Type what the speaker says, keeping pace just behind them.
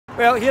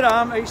Well, here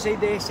I am outside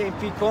the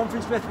SNP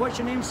conference with, what's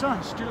your name, sir?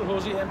 Stewart,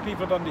 Hosie, MP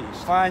for Dundee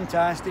East.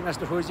 Fantastic,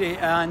 Mr. Hosie,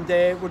 and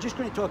we're just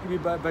going to talk a wee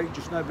bit about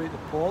just now about the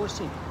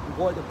policy and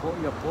what the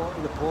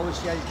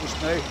policy is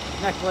just now.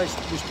 Nicholas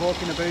was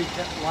talking about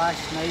it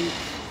last night,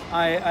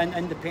 and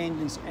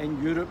independence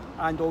in Europe,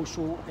 and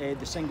also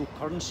the single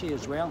currency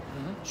as well.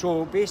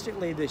 So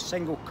basically the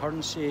single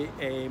currency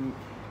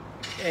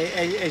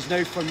is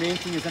now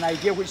fermenting as an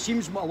idea, which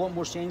seems a lot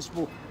more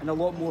sensible and a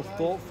lot more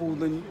thoughtful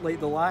than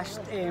like the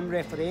last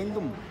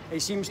referendum.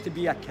 It seems to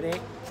be a correct,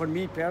 for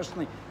me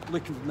personally,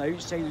 looking from the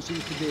outside, it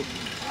seems to be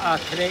a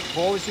correct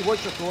policy.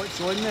 What's your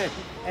thoughts on the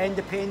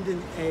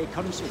independent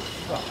currency?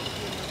 Well,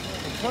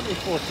 in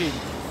 2014,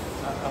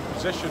 a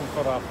position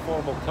for a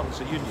formal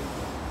currency union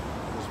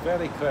was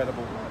very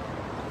credible,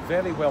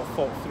 very well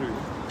thought through,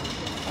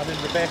 and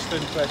in the best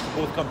interest of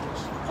both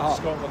countries,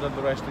 Scotland and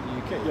the rest of the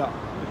UK.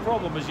 The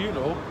problem, as you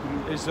know,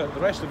 is that the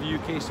rest of the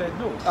UK said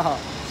no.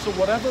 So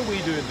whatever we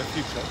do in the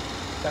future,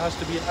 it has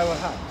to be in our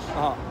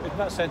hands. In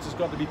that sense, it's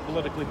got to be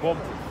politically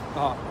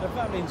bomb-proof. If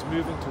that means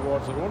moving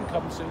towards our own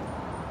currency,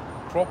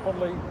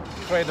 properly,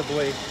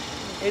 credibly,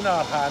 in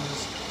our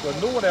hands, where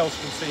no one else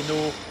can say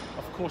no,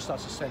 of course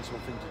that's a sensible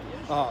thing to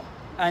do.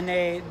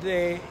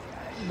 And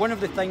one of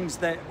the things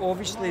that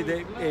obviously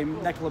that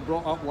Nicola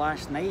brought up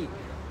last night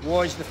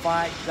was the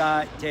fact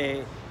that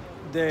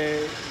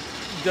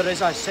there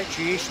is a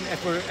situation,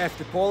 if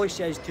the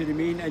policy is to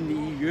remain in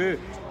the EU,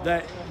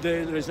 that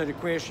there is a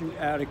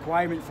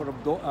requirement for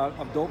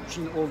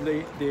adoption of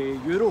the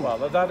euro.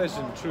 Well, that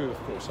isn't true, of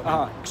course.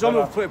 Some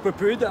have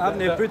poo-pooed it, haven't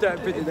they? Put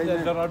it in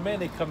there. There are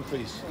many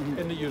countries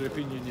in the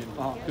European Union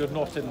who are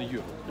not in the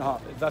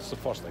euro. That's the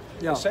first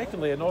thing.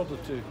 Secondly, in order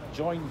to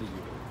join the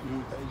euro,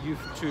 you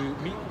have to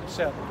meet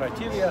certain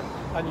criteria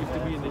and you have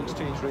to be in the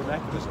exchange rate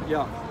mechanism.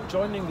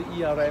 Joining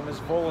the ERM is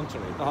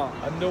voluntary,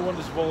 and no one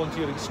is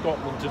volunteering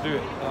Scotland to do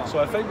it. So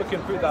I think we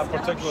can put that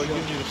particular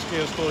union of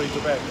scare story to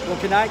bed. Well,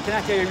 can I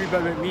tell you a wee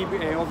bit about me?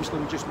 Obviously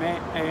we just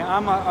met.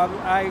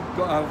 I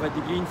have a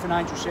degree in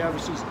financial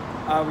services.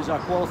 I was a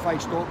qualified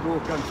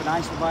stockbroker and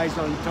financial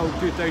advisor until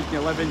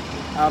 2011.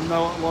 I'm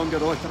no longer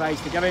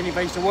authorised to give any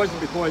advice. It wasn't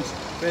because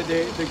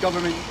the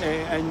government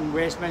in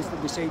Westminster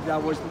decided I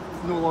was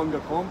no longer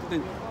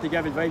competent to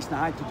give advice and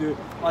I had to do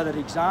other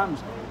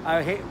exams.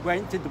 I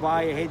went to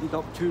Dubai, I headed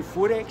up 2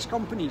 Forex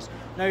companies.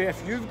 Now,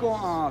 if you've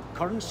got a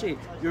currency,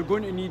 you're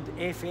going to need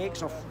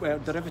FX or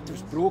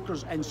derivatives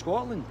brokers in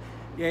Scotland.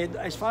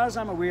 As far as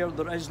I'm aware,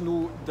 there is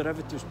no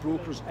derivatives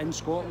brokers in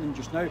Scotland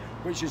just now,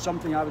 which is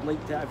something I would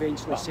like to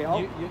eventually set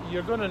up.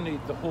 You're going to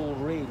need the whole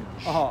range.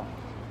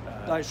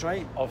 That's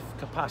right. Of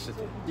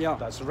capacity.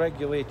 That's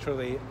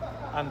regulatory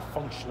and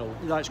functional.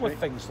 That's with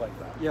things like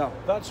that.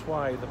 That's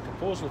why the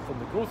proposal from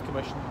the Growth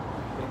Commission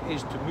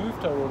is to move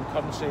to our own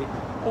currency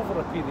over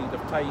a period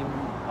of time,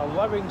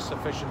 allowing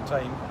sufficient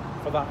time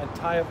for that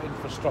entire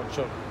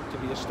infrastructure to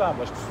be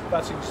established.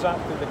 That's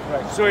exactly the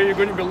correct. So you're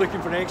going to be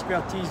looking for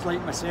expertise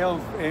like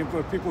myself,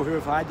 for people who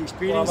have had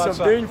experience of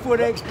doing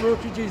Forex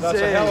brokerages. That's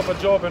a hell of a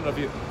job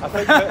interview. I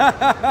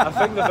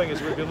think the thing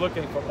is we've been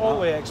looking for all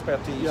the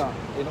expertise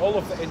in all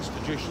of the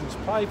institutions,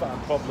 private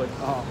and public,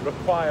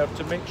 required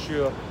to make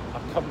sure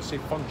a currency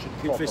function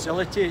properly.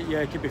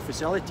 It could be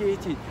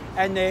facilitated.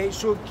 And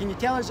so can you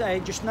tell us,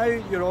 just now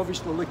you're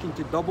obviously looking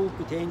to double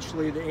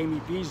potentially the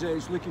MEPs.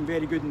 It's looking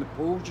very good in the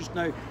polls just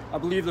now. I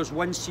believe there's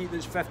one seat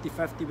that's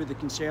 50-50 with the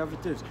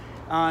Conservatives.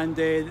 And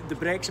the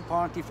Brexit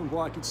Party, from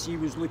what I could see,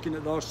 was looking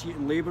at their seat,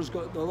 and Labour's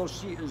got the other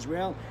seat as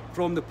well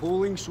from the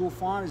polling so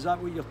far. Is that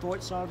what your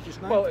thoughts are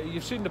just now? Well,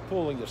 you've seen the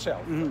polling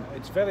yourself.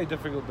 It's very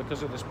difficult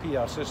because of this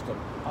PR system,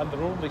 and there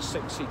are only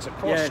 6 seats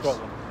across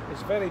Scotland.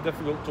 It's very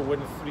difficult to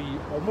win 3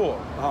 or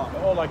more.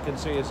 All I can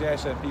say is the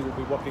SNP will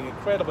be working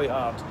incredibly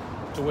hard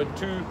to win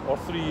 2 or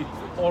 3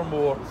 or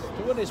more,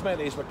 to win as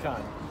many as we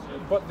can.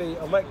 But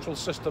the electoral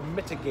system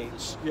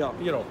mitigates,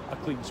 a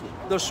clean sweep.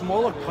 There's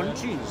smaller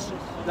countries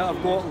that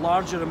have got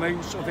larger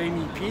amounts of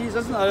MEPs,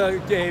 isn't there,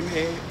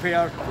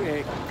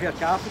 per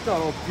capita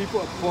or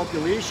people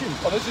population?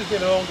 Well, this has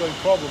been an ongoing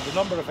problem. The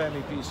number of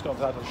MEPs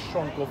Scotland had has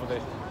shrunk over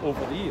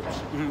the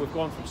years. We've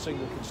gone from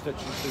single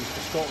constituencies to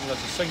Scotland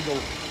as a single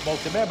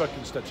multi-member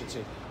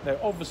constituency. Now,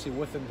 obviously,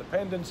 with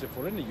independence, if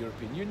we're in the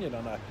European Union,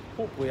 and I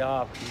hope we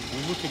are,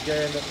 we look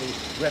again at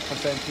the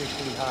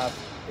representation we have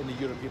in the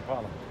European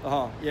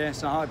Parliament.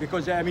 Yes,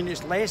 because I mean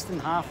it's less than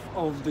half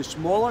of the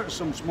smaller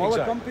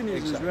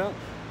companies as well.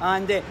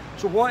 And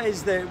so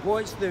what's the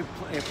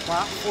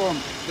platform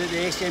that the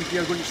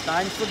SNP are going to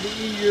stand for the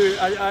EU?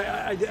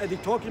 Are they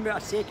talking about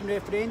a second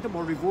referendum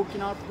or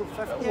revoking Article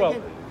 50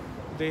 again?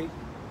 The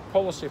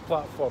policy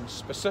platform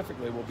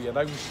specifically will be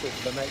announced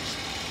over the next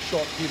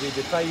short period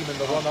of time in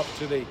the run-up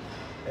to the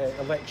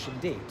election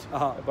date.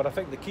 But I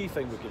think the key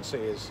thing we can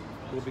say is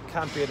we'll be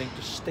campaigning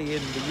to stay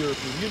in the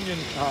European Union.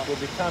 We'll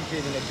be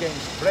campaigning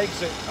against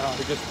Brexit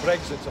because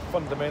Brexit's a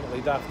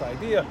fundamentally daft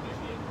idea.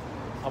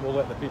 and we'll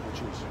let the people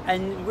choose.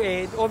 And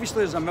obviously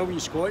there's a million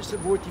Scots that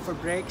voted for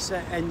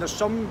Brexit, and there's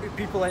some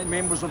people, like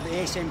members of the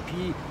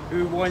SNP,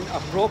 who want a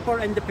proper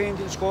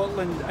independent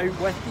Scotland out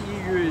with the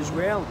EU as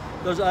well.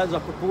 There's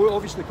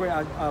obviously quite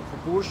a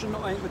proportion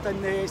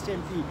within the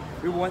SNP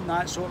who want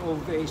that sort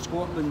of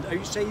Scotland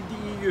outside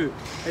the EU,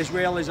 as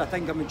well as I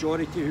think a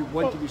majority who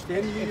want to be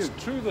staying in the EU.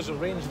 It's true there's a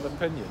range of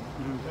opinion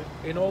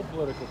in all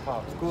political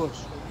parties, of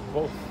course,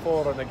 both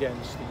for and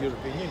against the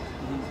European Union.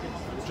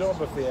 The job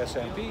of the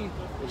SNP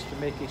is to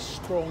make a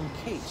strong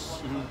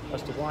case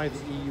as to why the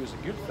EU is a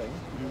good thing,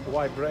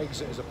 why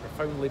Brexit is a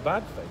profoundly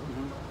bad thing,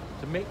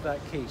 to make that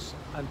case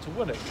and to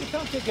win it. You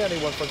can't take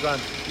anyone for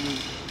granted.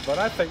 But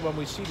I think when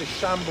we see the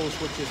shambles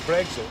which is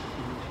Brexit,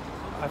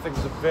 I think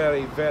there's a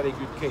very, very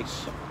good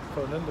case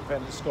for an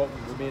independent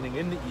Scotland remaining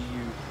in the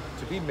EU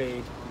to be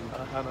made,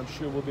 and I'm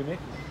sure we'll be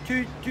making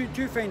it.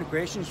 Two final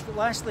questions.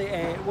 Lastly,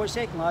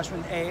 second last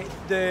one,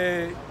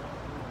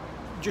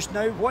 just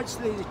now, what's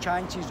the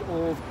chances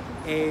of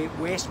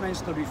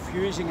Westminster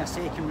refusing a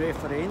second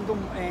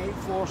referendum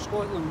for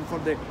Scotland, for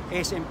the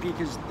SNP?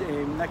 Because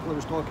Nicola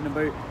was talking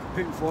about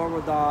putting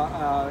forward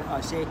a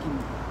second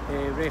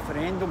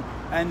referendum,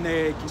 and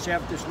the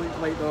Conservatives look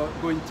like they're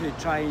going to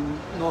try and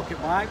knock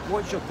it back.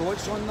 What's your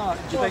thoughts on that?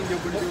 Do you think they're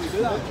going to be able to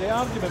do that? The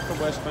argument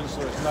for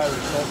Westminster is now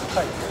is not the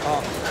time.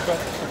 But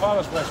as far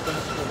as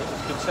Westminster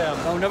is concerned,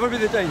 that'll never be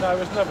the time. No,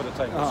 it's never the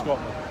time in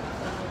Scotland.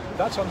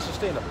 That's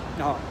unsustainable. You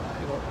know,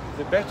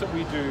 the better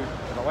we do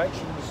in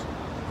elections,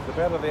 the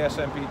better the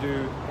SNP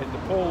do in the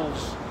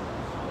polls,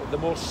 the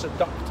more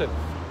seductive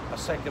a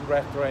second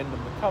referendum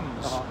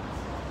becomes,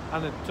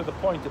 and to the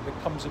point it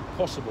becomes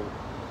impossible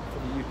for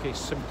the UK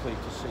simply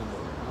to say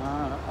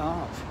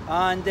no.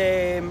 And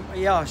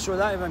so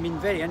that, I mean,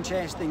 very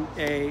interesting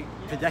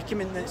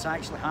predicament that's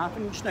actually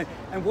happening just now.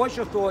 And what's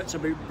your thoughts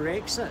about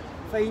Brexit,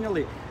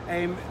 finally?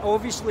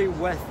 Obviously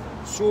with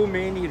so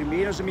many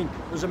Remainers, I mean,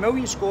 there's a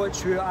million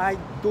Scots who I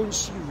don't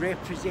see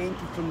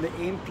represented from the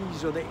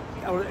MPs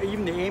or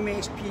even the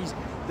MSPs.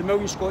 The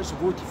million Scots have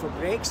voted for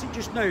Brexit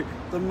just now.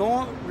 They're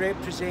not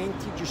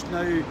represented just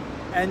now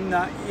in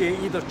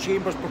either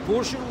chambers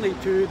proportionally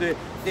to the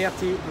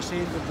 38%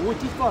 that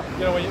voted for.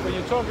 You know, when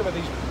you talk about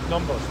these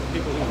numbers, the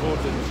people who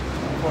voted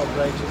for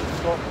Brexit in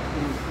Scotland,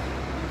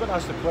 you've got to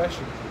ask the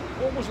question,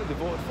 what was it they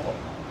voted for?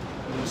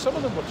 Some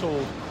of them were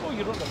told, oh,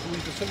 you don't have to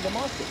leave the single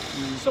market.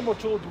 Some were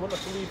told you won't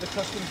have to leave the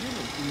customs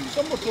union.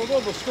 Some were told, oh,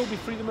 there'll still be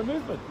freedom of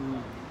movement.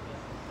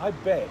 I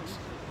bet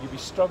you'd be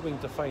struggling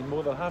to find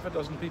more than half a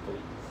dozen people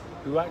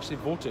who actually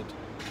voted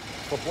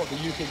for what the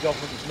UK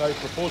government is now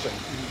proposing.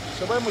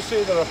 So when we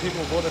say there are people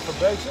who voted for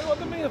Brexit, well,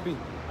 there may have been,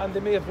 and they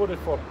may have voted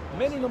for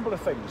many number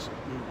of things.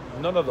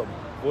 None of them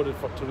voted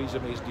for Theresa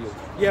May's deal.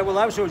 Yeah, well,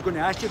 that's what I was going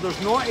to ask you.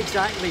 There's not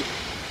exactly...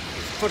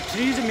 For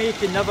Theresa May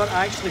to never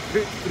actually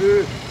put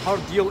through her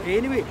deal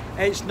anyway.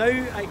 It's now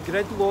at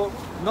gridlock.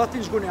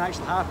 Nothing's going to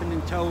actually happen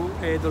until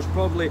there's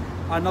probably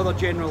another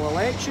general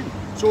election.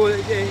 So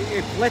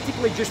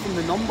politically, just from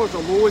the numbers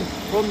alone,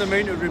 from the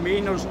amount of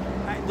Remainers,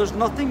 there's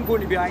nothing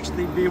going to be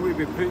actually be able to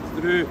be put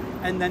through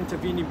in the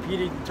intervening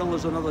period until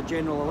there's another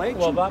general election.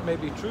 Well, that may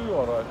be true,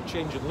 or a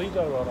change in leader,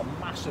 or a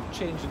massive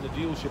change in the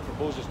deal she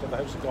proposes to the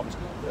House of Commons.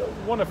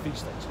 One of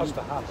these things has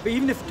to happen.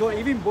 But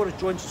even Boris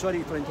Johnson,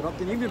 sorry for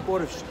interrupting, even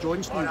Boris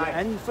Johnson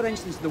got in, for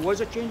instance, there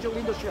was a change of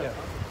leadership.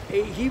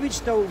 He would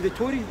still, the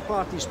Tory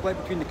party split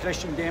between the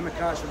Christian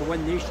Democrats or the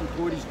One Nation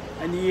Tories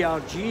and the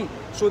ERG,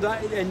 so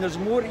that, and there's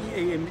more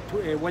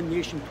One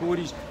Nation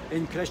Tories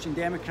and Christian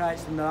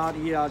Democrats than there are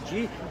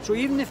ERG. So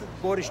even if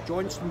Boris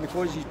Johnson,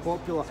 because he's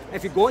popular,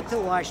 if he got to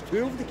the last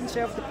two of the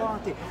Conservative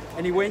Party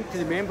and he went to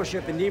the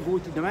membership and they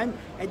voted him in,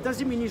 it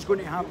doesn't mean he's going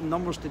to have the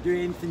numbers to do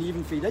anything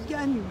even if he did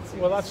get in.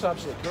 Well, that's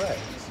absolutely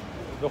correct.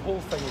 The whole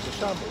thing was a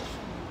shambles.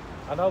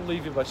 And I'll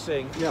leave you by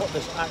saying what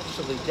this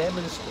actually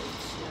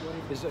demonstrates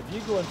is that if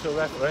you go into a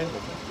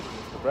referendum,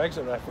 the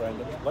Brexit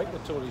referendum, like the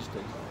Tories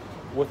did,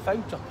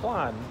 without a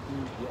plan,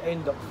 you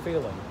end up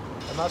failing.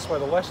 And that's why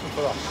the lesson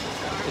for us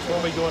is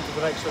when we go into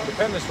the next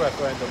independence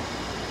referendum,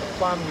 the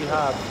plan we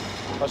have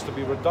has to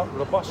be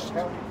robust,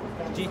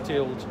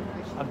 detailed,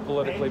 and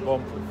politically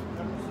bomb-proof.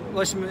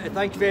 Listen,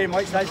 thank you very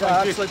much. That's an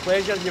absolute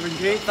pleasure. You've been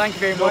great. Thank you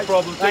very much. No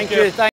problem. Thank you.